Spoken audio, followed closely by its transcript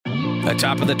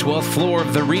Atop of the 12th floor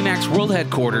of the RE/MAX World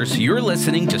Headquarters, you're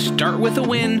listening to Start With a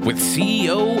Win with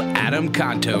CEO Adam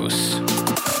Contos.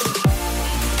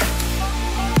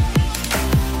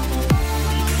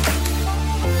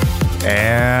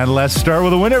 And let's start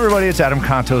with a win, everybody. It's Adam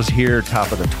Contos here,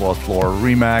 top of the 12th floor,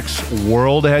 RE/MAX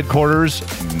World Headquarters.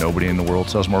 Nobody in the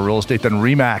world sells more real estate than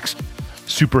RE/MAX.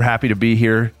 Super happy to be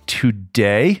here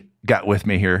today. Got with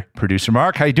me here, producer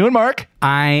Mark. How you doing, Mark?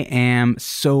 I am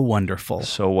so wonderful.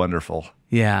 So wonderful.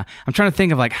 Yeah. I'm trying to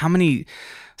think of like how many,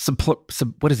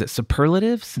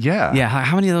 superlatives? Yeah. Yeah.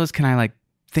 How many of those can I like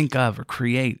think of or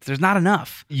create? There's not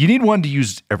enough. You need one to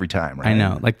use every time, right? I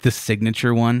know. Like the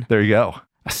signature one. There you go.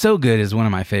 So good is one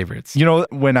of my favorites. You know,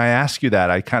 when I ask you that,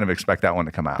 I kind of expect that one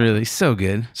to come out. Really, so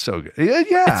good. So good.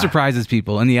 Yeah. It surprises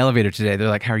people. In the elevator today, they're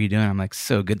like, how are you doing? I'm like,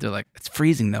 so good. They're like, it's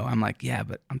freezing though. I'm like, yeah,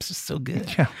 but I'm just so good.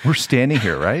 Yeah. We're standing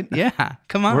here, right? Yeah.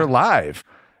 Come on. We're live.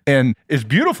 And it's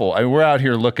beautiful. We're out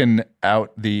here looking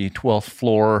out the 12th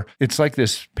floor. It's like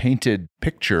this painted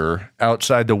picture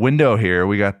outside the window here.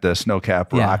 We got the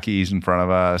snow-capped Rockies in front of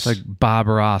us. It's like Bob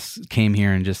Ross came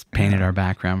here and just painted our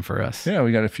background for us. Yeah,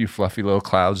 we got a few fluffy little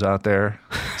clouds out there.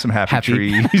 Some happy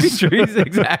trees. Happy trees,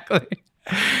 exactly.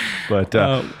 But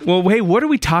well, hey, what are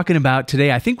we talking about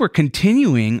today? I think we're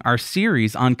continuing our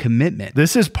series on commitment.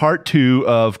 This is part 2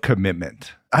 of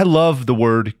commitment. I love the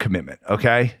word commitment,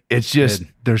 okay? It's just,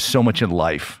 there's so much in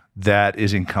life that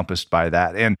is encompassed by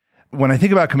that. And when I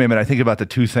think about commitment, I think about the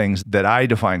 2 things that I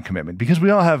define commitment, because we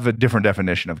all have a different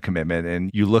definition of commitment.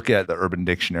 And you look at the Urban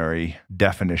Dictionary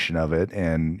definition of it,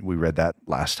 and we read that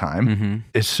last time. Mm-hmm.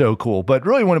 It's so cool. But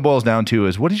really what it boils down to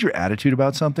is, what is your attitude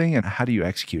about something and how do you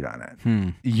execute on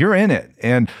it? You're in it.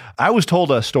 And I was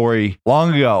told a story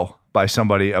long ago by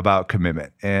somebody about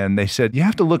commitment. And they said, you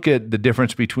have to look at the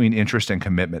difference between interest and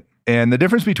commitment. And the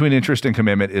difference between interest and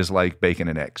commitment is like bacon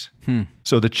and eggs.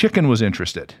 So the chicken was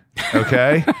interested,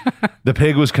 okay? The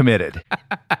pig was committed.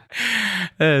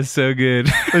 That is so good.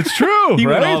 It's true, He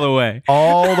right? went all the way.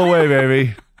 All the way,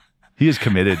 baby. He is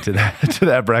committed to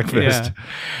that breakfast. Yeah.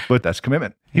 But that's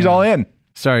commitment. He's all in.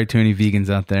 Sorry to any vegans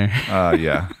out there.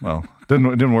 Yeah. Well,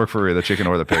 didn't work for the chicken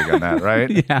or the pig on that, right?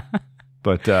 Yeah.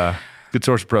 But good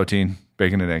source of protein,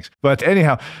 bacon and eggs. But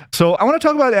anyhow, so I want to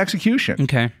talk about execution.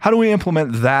 Okay. How do we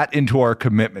implement that into our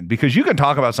commitment? Because you can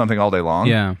talk about something all day long.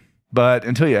 Yeah. But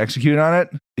until you execute on it,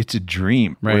 it's a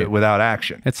dream without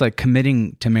action. It's like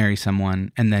committing to marry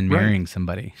someone and then marrying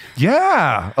somebody.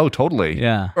 Yeah. Oh, totally.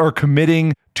 Yeah. Or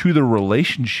committing to the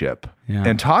relationship Yeah.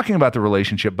 and talking about the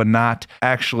relationship, but not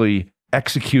actually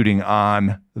executing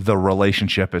on the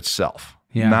relationship itself.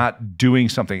 Yeah. Not doing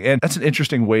something. And that's an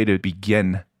interesting way to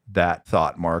begin that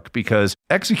thought, Mark, because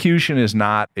execution is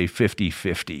not a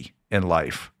 50-50 in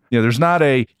life. You know, there's not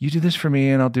a, you do this for me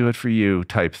and I'll do it for you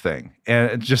type thing.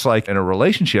 And it's just like in a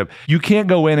relationship, you can't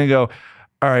go in and go,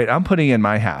 all right, I'm putting in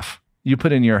my half. You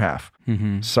put in your half.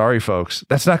 Mm-hmm. Sorry, folks.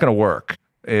 That's not going to work.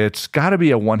 It's got to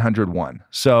be a 101.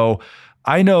 So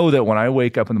I know that when I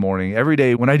wake up in the morning, every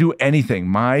day, when I do anything,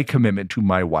 my commitment to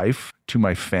my wife, to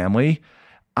my family,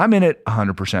 I'm in it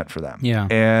 100% for them. Yeah.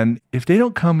 And if they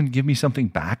don't come and give me something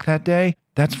back that day,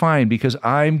 that's fine, because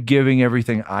I'm giving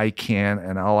everything I can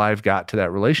and all I've got to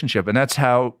that relationship. And that's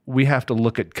how we have to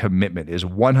look at commitment, is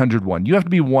 101. You have to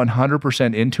be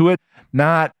 100% into it,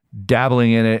 not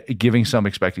dabbling in it, giving some,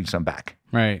 expecting some back.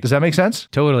 Right. Does that make sense?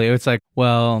 Totally. It's like,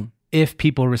 well, if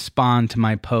people respond to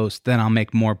my post, then I'll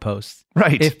make more posts.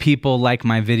 Right. If people like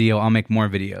my video, I'll make more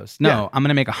videos. No, I'm going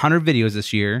to make 100 videos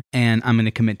this year and I'm going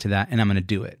to commit to that and I'm going to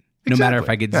do it. No matter if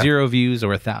I get 0 views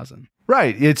or 1,000.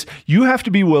 Right. You have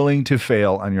to be willing to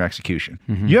fail on your execution.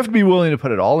 Mm-hmm. You have to be willing to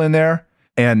put it all in there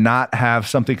and not have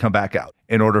something come back out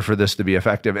in order for this to be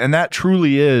effective. And that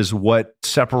truly is what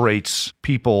separates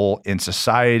people in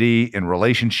society, in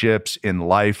relationships, in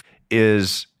life,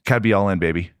 is got to be all in,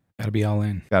 baby. Got to be all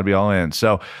in. Got to be all in.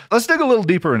 So let's dig a little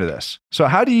deeper into this. So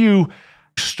how do you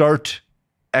start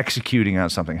executing on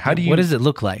something? How do you? What does it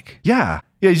look like? Yeah.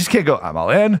 You just can't go, I'm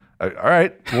all in. All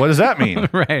right. What does that mean?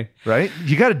 Right.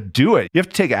 You got to do it. You have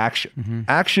to take action. Mm-hmm.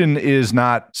 Action is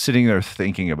not sitting there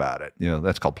thinking about it.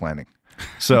 That's called planning.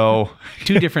 So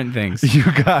 2 different things. You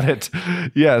got it.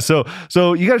 Yeah. So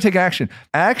you got to take action.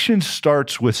 Action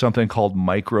starts with something called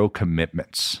micro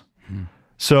commitments.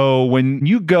 So when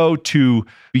you go to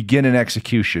begin an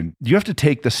execution, you have to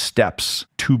take the steps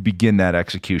to begin that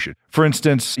execution. For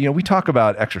instance, we talk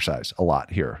about exercise a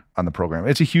lot here on the program.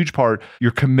 It's a huge part,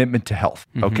 your commitment to health,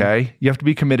 okay? You have to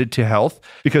be committed to health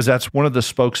because that's one of the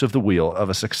spokes of the wheel of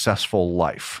a successful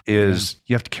life is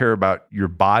you have to care about your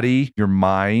body, your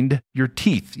mind, your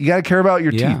teeth. You got to care about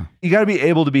your teeth. You got to be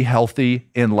able to be healthy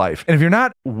in life. And if you're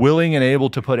not willing and able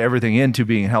to put everything into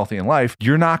being healthy in life,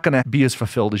 you're not going to be as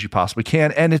fulfilled as you possibly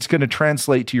can. And it's going to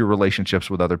translate to your relationships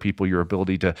with other people, your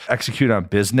ability to execute on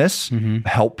business,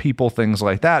 help people, things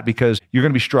like that, because you're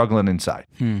going to be struggling inside.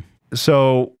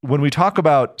 So when we talk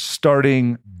about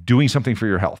starting doing something for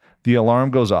your health, the alarm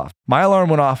goes off. My alarm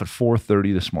went off at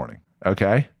 4:30 this morning.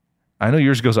 Okay. I know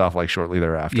yours goes off like shortly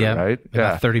thereafter, right?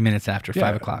 About 30 minutes after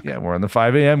 5 o'clock. Yeah. We're in the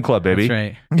 5 a.m. club, baby.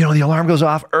 That's right. The alarm goes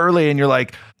off early and you're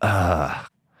like,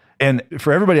 And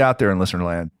for everybody out there in listener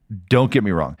land, don't get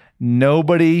me wrong.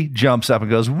 Nobody jumps up and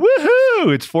goes,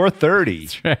 woohoo, it's 4:30.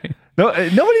 That's right. No,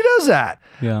 nobody does that.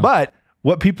 Yeah. But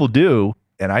what people do,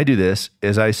 and I do this,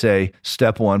 is I say,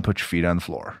 step one, put your feet on the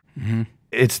floor.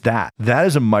 It's that. That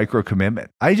is a micro commitment.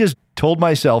 I just told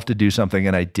myself to do something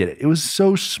and I did it. It was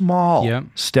so small. Yep.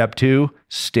 Step two,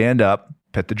 stand up,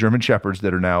 pet the German Shepherds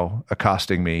that are now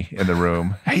accosting me in the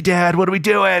room. Hey, Dad, what are we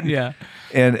doing? Yeah.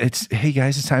 And it's, hey,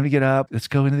 guys, it's time to get up. Let's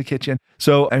go into the kitchen.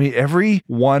 So, every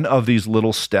one of these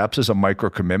little steps is a micro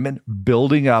commitment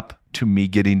building up to me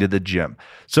getting to the gym.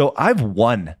 So I've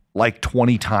won like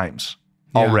 20 times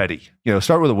already.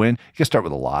 Start with a win. You can start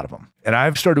with a lot of them. And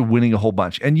I've started winning a whole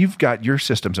bunch. And you've got your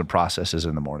systems and processes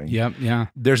in the morning. Yep. Yeah.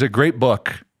 There's a great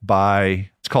book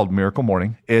it's called Miracle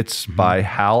Morning. It's by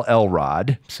Hal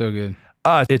Elrod. So good.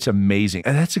 It's amazing.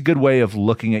 And that's a good way of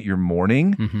looking at your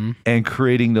morning and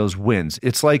creating those wins.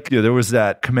 It's like there was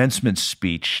that commencement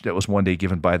speech that was one day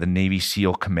given by the Navy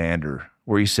SEAL commander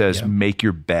where he says, make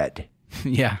your bed.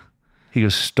 Yeah. He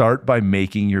goes, start by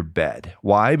making your bed.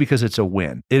 Why? Because it's a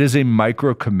win. It is a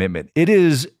micro commitment. It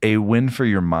is a win for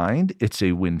your mind. It's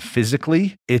a win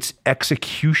physically. It's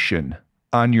execution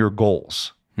on your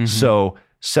goals. So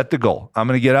set the goal. I'm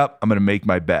going to get up. I'm going to make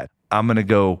my bed. I'm going to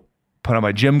go put on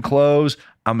my gym clothes.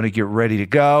 I'm going to get ready to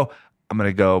go. I'm going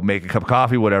to go make a cup of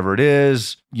coffee, whatever it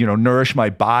is, nourish my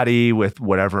body with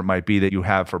whatever it might be that you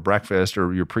have for breakfast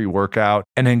or your pre-workout,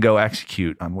 and then go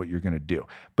execute on what you're going to do.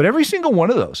 But every single one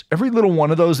of those, every little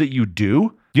one of those that you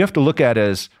do, you have to look at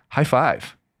as high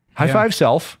five. High five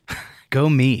self. Go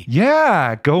me.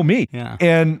 Yeah, go me. Yeah.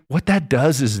 And what that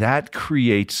does is that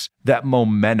creates that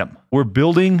momentum. We're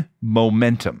building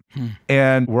momentum.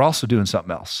 And we're also doing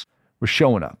something else. We're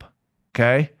showing up.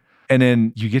 Okay? And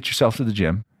then you get yourself to the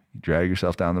gym. You drag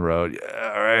yourself down the road.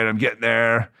 Yeah, all right, I'm getting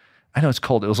there. I know it's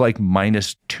cold. It was like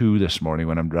 -2 this morning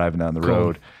when I'm driving down the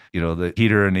road. The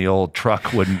heater in the old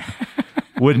truck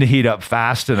wouldn't heat up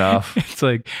fast enough. It's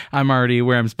like, I'm already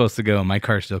where I'm supposed to go. My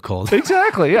car's still cold.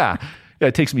 Exactly, yeah.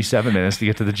 It takes me 7 minutes to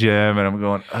get to the gym, and I'm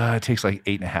going, it takes like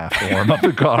 8.5 to warm up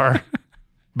the car.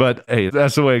 But hey,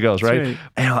 that's the way it goes, right?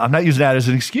 And I'm not using that as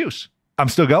an excuse. I'm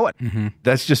still going.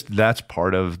 That's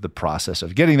part of the process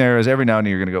of getting there is every now and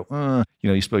then you're going to go,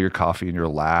 you spill your coffee in your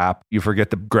lap. You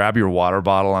forget to grab your water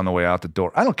bottle on the way out the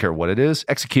door. I don't care what it is.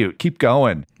 Execute. Keep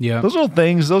going. Yeah. Those little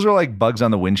things, those are like bugs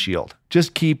on the windshield.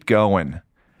 Just keep going.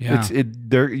 Yeah. You're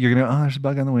going to, there's a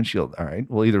bug on the windshield. All right.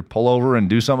 We'll either pull over and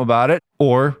do something about it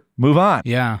or move on.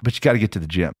 Yeah. But you got to get to the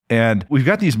gym. And we've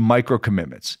got these micro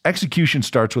commitments. Execution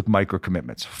starts with micro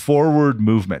commitments. Forward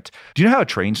movement. Do you know how a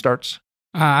train starts?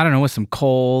 I don't know, with some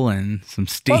coal and some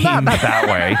steam. Well, not that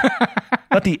way.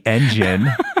 Not the engine.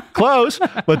 Close.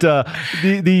 But so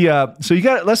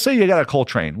let's say you got a coal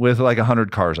train with like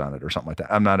 100 cars on it or something like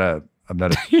that. I'm not a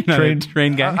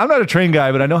train guy. I'm not a train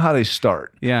guy, but I know how they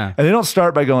start. Yeah. And they don't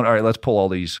start by going, all right, let's pull all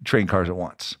these train cars at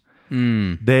once.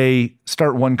 They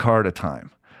start one car at a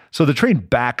time. So the train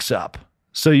backs up.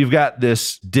 So you've got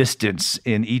this distance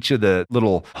in each of the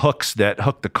little hooks that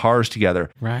hook the cars together.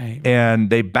 Right. And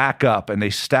they back up and they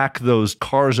stack those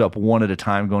cars up one at a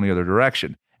time going the other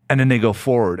direction. And then they go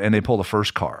forward and they pull the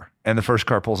first car. And the first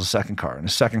car pulls the second car. And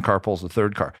the second car pulls the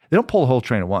third car. They don't pull the whole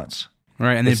train at once.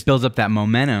 Right. And it builds up that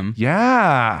momentum.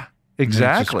 Yeah,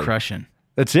 exactly. It's just crushing.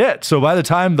 That's it. So by the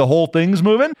time the whole thing's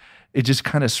moving, it just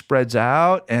kind of spreads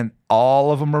out and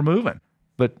all of them are moving.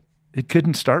 But it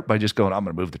couldn't start by just going, I'm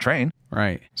going to move the train.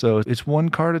 Right. So it's one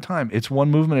car at a time. It's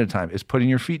one movement at a time. It's putting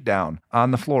your feet down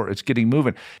on the floor. It's getting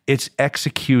moving. It's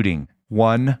executing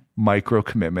one micro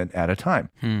commitment at a time.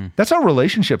 That's how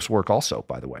relationships work also,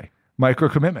 by the way. Micro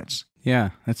commitments. Yeah,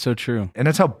 that's so true. And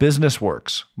that's how business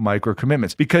works, micro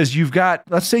commitments. Because you've got,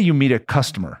 let's say you meet a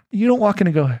customer. You don't walk in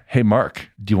and go, hey, Mark,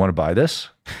 do you want to buy this?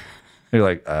 And you're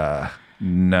like,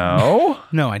 no.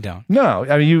 No, I don't. No.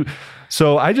 I mean,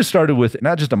 So I just started with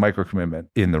not just a micro commitment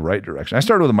in the right direction. I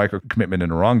started with a micro commitment in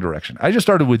the wrong direction. I just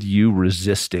started with you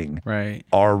resisting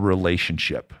our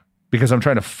relationship because I'm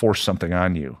trying to force something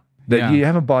on you that you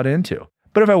haven't bought into.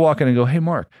 But if I walk in and go, hey,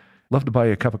 Mark, love to buy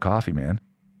you a cup of coffee, man.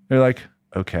 They're like,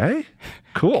 okay,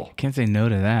 cool. Can't say no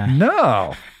to that.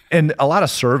 No. And a lot of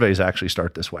surveys actually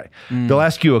start this way. They'll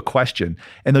ask you a question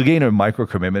and they'll gain a micro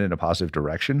commitment in a positive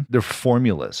direction. They're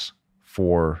formulas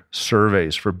for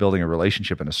surveys for building a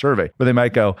relationship in a survey where they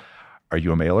might go, are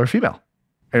you a male or a female?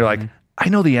 And you're like, I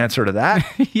know the answer to that.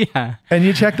 Yeah. And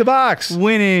you check the box.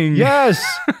 Winning. Yes.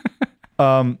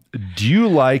 Do you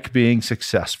like being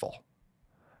successful?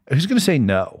 Who's going to say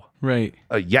no? Right.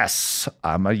 Yes.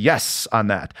 I'm a yes on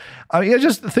that. I mean,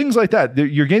 just things like that.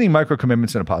 You're gaining micro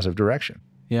commitments in a positive direction.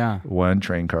 Yeah. One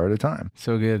train car at a time.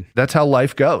 So good. That's how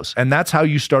life goes. And that's how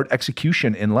you start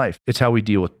execution in life. It's how we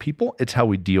deal with people. It's how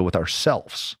we deal with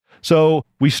ourselves. So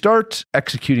we start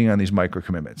executing on these micro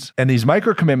commitments. And these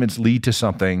micro commitments lead to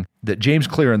something that James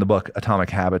Clear in the book Atomic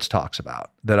Habits talks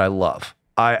about that I love.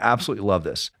 I absolutely love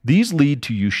this. These lead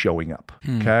to you showing up.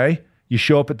 Okay. You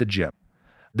show up at the gym.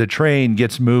 The train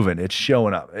gets moving. It's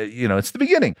showing up. It's the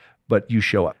beginning, but you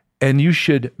show up. And you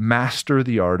should master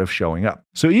the art of showing up.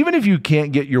 So even if you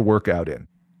can't get your workout in,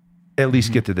 at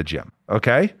least get to the gym,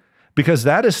 okay? Because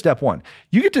that is step one.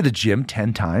 You get to the gym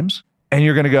 10 times and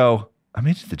you're going to go, I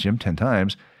made it to the gym 10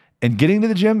 times. And getting to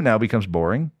the gym now becomes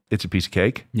boring. It's a piece of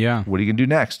cake. Yeah. What are you going to do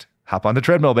next? Hop on the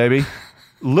treadmill, baby.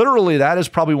 Literally, that is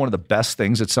probably one of the best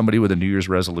things that somebody with a New Year's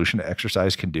resolution to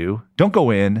exercise can do. Don't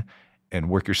go in and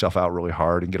work yourself out really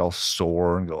hard and get all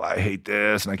sore and go, I hate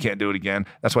this and I can't do it again.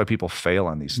 That's why people fail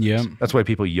on these things. Yeah. That's why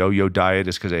people yo-yo diet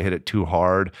is because they hit it too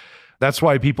hard. That's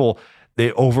why people,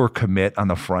 they overcommit on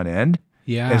the front end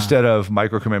instead of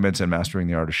micro commitments and mastering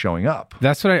the art of showing up.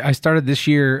 That's what I started this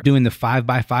year doing the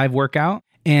 5x5 workout.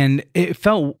 And it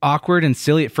felt awkward and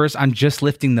silly at first. I'm just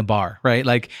lifting the bar, right?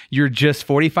 Like you're just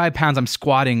 45 pounds. I'm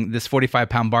squatting this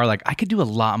 45-pound bar. Like I could do a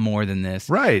lot more than this.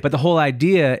 Right. But the whole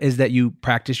idea is that you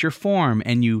practice your form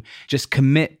and you just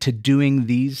commit to doing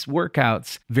these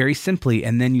workouts very simply.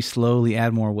 And then you slowly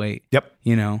add more weight. Yep.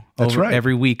 That's right.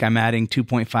 Every week I'm adding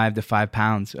 2.5 to 5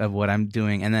 pounds of what I'm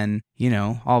doing. And then,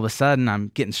 all of a sudden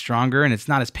I'm getting stronger and it's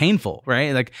not as painful,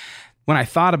 right? Like, when I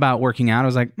thought about working out, I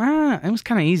was like, it was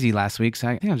kind of easy last week, so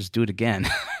I think I'll just do it again.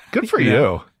 Good for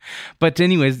you. But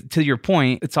anyways, to your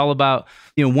point, it's all about,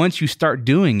 once you start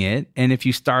doing it, and if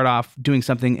you start off doing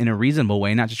something in a reasonable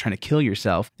way, not just trying to kill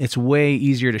yourself, it's way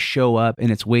easier to show up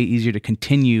and it's way easier to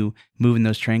continue moving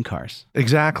those train cars.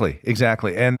 Exactly.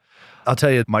 And I'll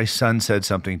tell you, my son said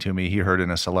something to me he heard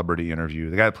in a celebrity interview.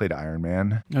 The guy that played Iron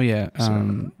Man. Oh, yeah.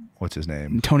 What's his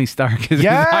name? Tony Stark is his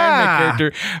Iron Man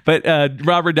character, but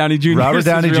Robert Downey Jr. Robert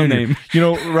Downey is his real Jr.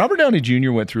 name. Robert Downey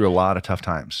Jr. went through a lot of tough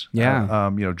times. Yeah.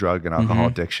 Drug and alcohol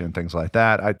addiction, things like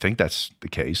that. I think that's the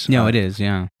case. No, it is.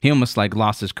 Yeah. He almost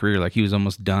lost his career. Like he was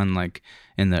almost done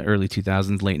in the early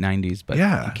 2000s, late 90s, but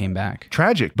he came back.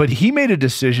 Tragic. But he made a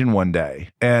decision one day,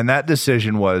 and that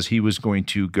decision was he was going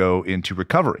to go into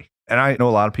recovery. And I know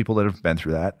a lot of people that have been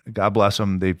through that. God bless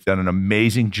them. They've done an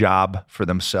amazing job for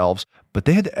themselves, but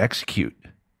they had to execute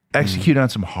on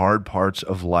some hard parts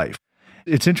of life.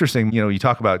 It's interesting, you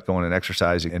talk about going and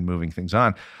exercising and moving things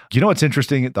on. What's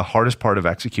interesting? The hardest part of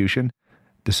execution,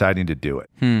 deciding to do it.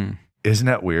 Isn't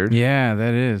that weird? Yeah,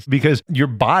 that is. Because your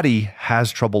body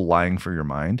has trouble lying for your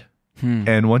mind.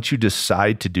 And once you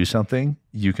decide to do something,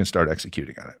 you can start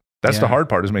executing on it. That's the hard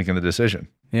part, is making the decision.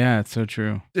 Yeah, it's so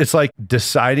true. It's like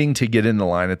deciding to get in the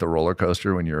line at the roller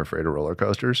coaster when you're afraid of roller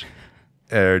coasters,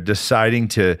 or deciding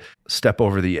to step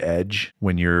over the edge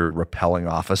when you're rappelling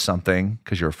off of something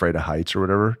because you're afraid of heights or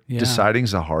whatever. Yeah. Deciding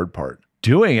is the hard part.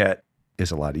 Doing it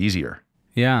is a lot easier.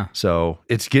 Yeah. So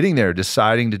it's getting there,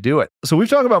 deciding to do it. So we've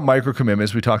talked about micro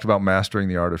commitments. We talked about mastering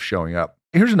the art of showing up.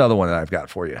 Here's another one that I've got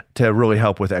for you to really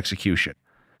help with execution.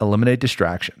 Eliminate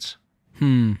distractions.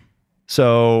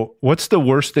 So what's the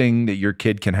worst thing that your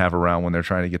kid can have around when they're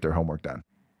trying to get their homework done?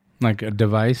 Like a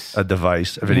device? A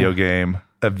device, a video game,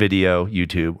 a video,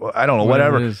 YouTube, I don't know,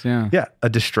 whatever. It is, yeah, a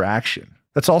distraction.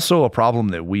 That's also a problem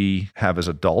that we have as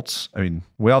adults. I mean,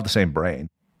 we all have the same brain.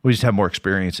 We just have more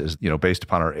experiences, based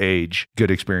upon our age,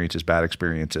 good experiences, bad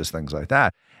experiences, things like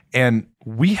that. And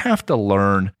we have to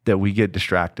learn that we get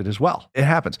distracted as well. It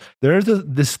happens. There's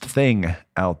this thing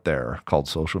out there called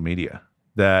social media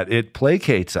that it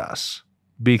placates us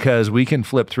because we can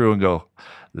flip through and go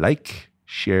like,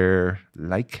 share,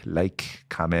 like,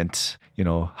 comment,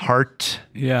 heart.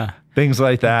 Yeah. Things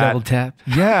like that. Double tap.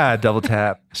 Yeah. Double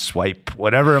tap, swipe,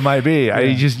 whatever it might be. Yeah.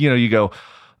 I just, you go,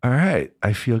 all right,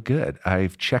 I feel good.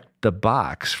 I've checked the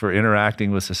box for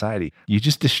interacting with society. You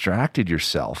just distracted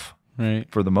yourself Right.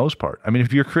 for the most part. I mean,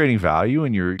 if you're creating value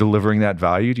and you're delivering that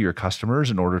value to your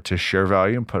customers in order to share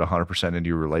value and put 100% into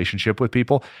your relationship with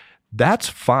people, that's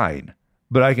fine.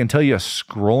 But I can tell you,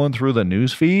 scrolling through the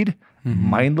news feed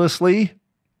mindlessly,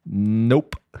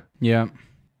 nope. Yeah.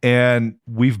 And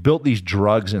we've built these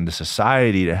drugs into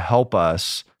society to help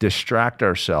us distract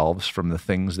ourselves from the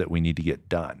things that we need to get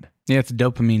done. Yeah, it's a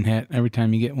dopamine hit every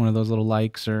time you get one of those little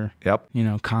likes or Yep.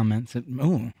 Comments.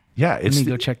 Yeah, Let me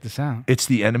go check this out. It's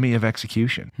the enemy of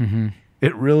execution.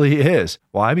 It really is.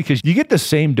 Why? Because you get the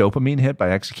same dopamine hit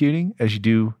by executing as you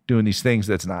do doing these things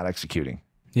that's not executing.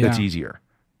 Yeah. That's easier.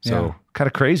 So kind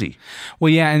of crazy. Well,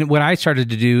 yeah. And what I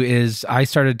started to do is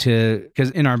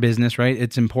because in our business, right,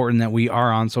 it's important that we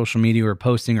are on social media or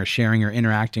posting or sharing or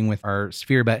interacting with our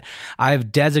sphere, but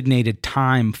I've designated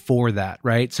time for that,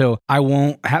 right? So I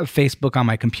won't have Facebook on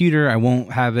my computer. I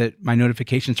won't have my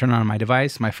notifications turned on my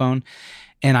device, my phone.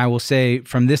 And I will say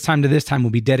from this time to this time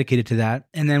will be dedicated to that.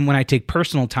 And then when I take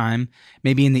personal time,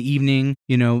 maybe in the evening,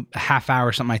 a half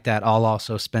hour, something like that, I'll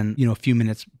also spend, a few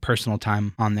minutes personal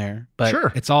time on there. But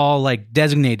It's all like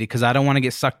designated because I don't want to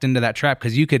get sucked into that trap,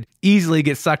 because you could easily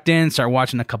get sucked in, start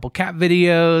watching a couple cat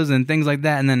videos and things like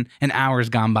that. And then an hour's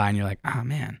gone by and you're like, oh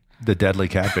man. The deadly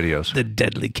cat videos. The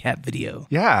deadly cat video.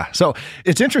 Yeah. So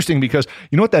it's interesting because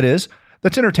you know what that is?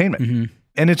 That's entertainment.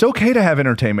 And it's okay to have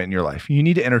entertainment in your life. You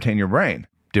need to entertain your brain.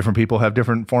 Different people have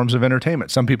different forms of entertainment.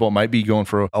 Some people might be going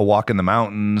for a walk in the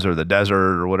mountains or the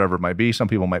desert or whatever it might be. Some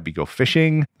people might be go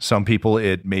fishing. Some people,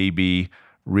 it may be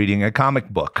reading a comic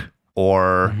book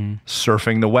or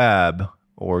surfing the web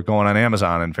or going on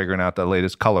Amazon and figuring out the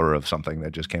latest color of something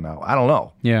that just came out. I don't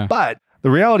know. Yeah. But the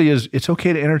reality is it's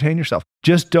okay to entertain yourself.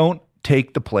 Just don't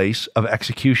take the place of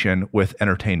execution with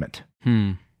entertainment.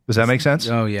 Does that make sense?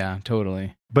 Oh, yeah,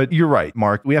 totally. But you're right,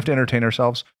 Mark. We have to entertain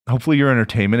ourselves. Hopefully your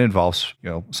entertainment involves,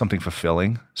 something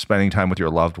fulfilling, spending time with your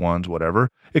loved ones, whatever.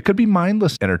 It could be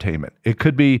mindless entertainment. It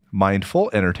could be mindful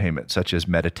entertainment, such as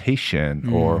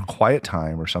meditation or quiet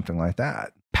time or something like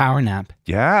that. Power nap.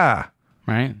 Yeah.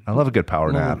 Right? I love a good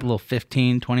power nap. A little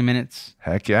 15, 20 minutes.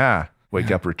 Heck yeah.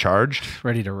 Wake up recharged.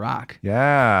 Ready to rock.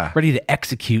 Yeah. Ready to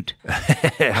execute.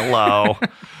 Hello.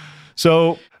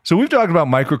 So we've talked about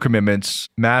micro commitments,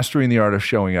 mastering the art of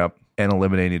showing up, and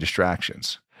eliminating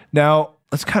distractions. Now,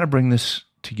 let's kind of bring this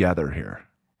together here.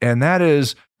 And that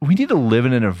is, we need to live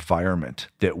in an environment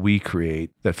that we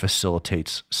create that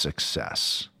facilitates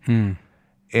success. And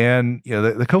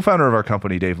the co-founder of our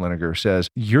company, Dave Liniger, says,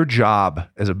 your job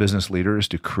as a business leader is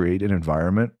to create an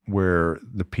environment where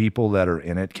the people that are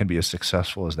in it can be as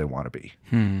successful as they want to be.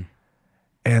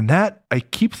 And that, I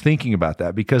keep thinking about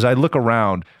that because I look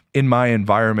around in my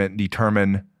environment and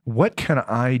determine, what can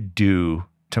I do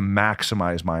to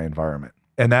maximize my environment?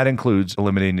 And that includes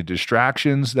eliminating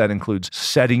distractions. That includes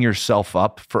setting yourself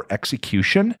up for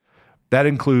execution. That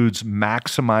includes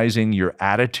maximizing your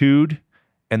attitude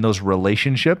and those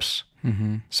relationships.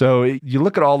 So you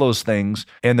look at all those things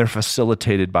and they're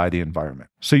facilitated by the environment.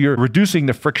 So you're reducing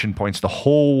the friction points, the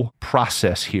whole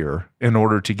process here, in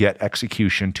order to get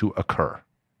execution to occur.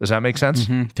 Does that make sense?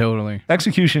 Totally.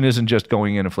 Execution isn't just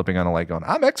going in and flipping on a light going,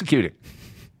 I'm executing.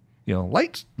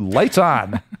 Lights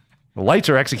on. The lights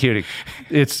are executing.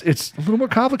 It's a little more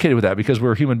complicated with that because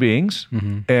we're human beings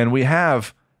and we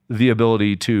have the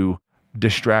ability to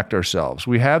distract ourselves.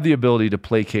 We have the ability to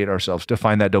placate ourselves, to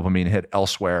find that dopamine hit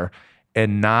elsewhere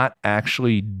and not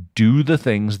actually do the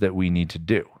things that we need to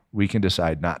do. We can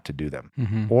decide not to do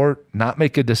them or not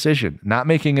make a decision. Not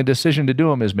making a decision to do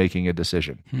them is making a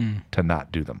decision to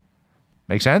not do them.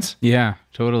 Make sense? Yeah,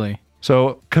 totally.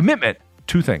 So commitment,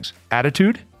 two things.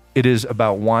 Attitude, it is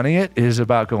about wanting it. It is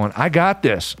about going, I got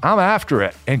this. I'm after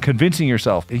it. And convincing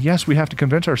yourself. And yes, we have to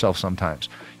convince ourselves sometimes.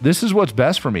 This is what's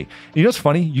best for me. You know what's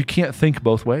funny? You can't think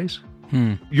both ways.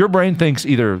 Your brain thinks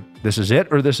either this is it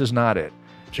or this is not it.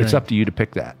 Sure. It's up to you to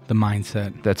pick that. The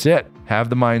mindset. That's it. Have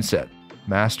the mindset.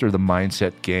 Master the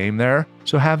mindset game there.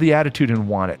 So have the attitude and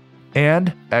want it.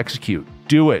 And execute.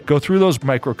 Do it. Go through those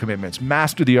micro commitments.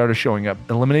 Master the art of showing up.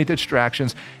 Eliminate the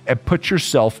distractions and put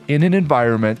yourself in an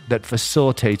environment that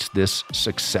facilitates this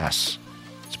success.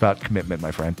 It's about commitment,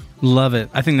 my friend. Love it.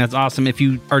 I think that's awesome. If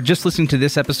you are just listening to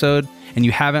this episode and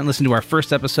you haven't listened to our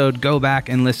first episode, go back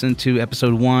and listen to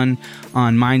episode 1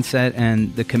 on mindset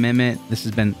and the commitment. This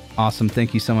has been awesome.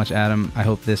 Thank you so much, Adam. I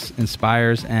hope this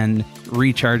inspires and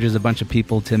recharges a bunch of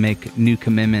people to make new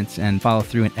commitments and follow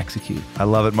through and execute. I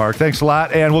love it, Mark. Thanks a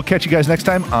lot. And we'll catch you guys next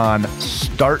time on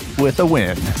Start With a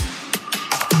Win.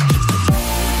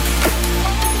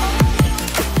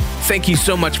 Thank you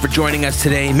so much for joining us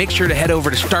today. Make sure to head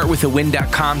over to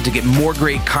startwithawin.com to get more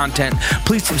great content.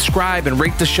 Please subscribe and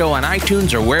rate the show on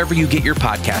iTunes or wherever you get your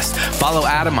podcasts. Follow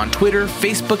Adam on Twitter,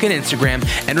 Facebook, and Instagram.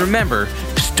 And remember,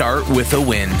 start with a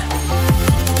win.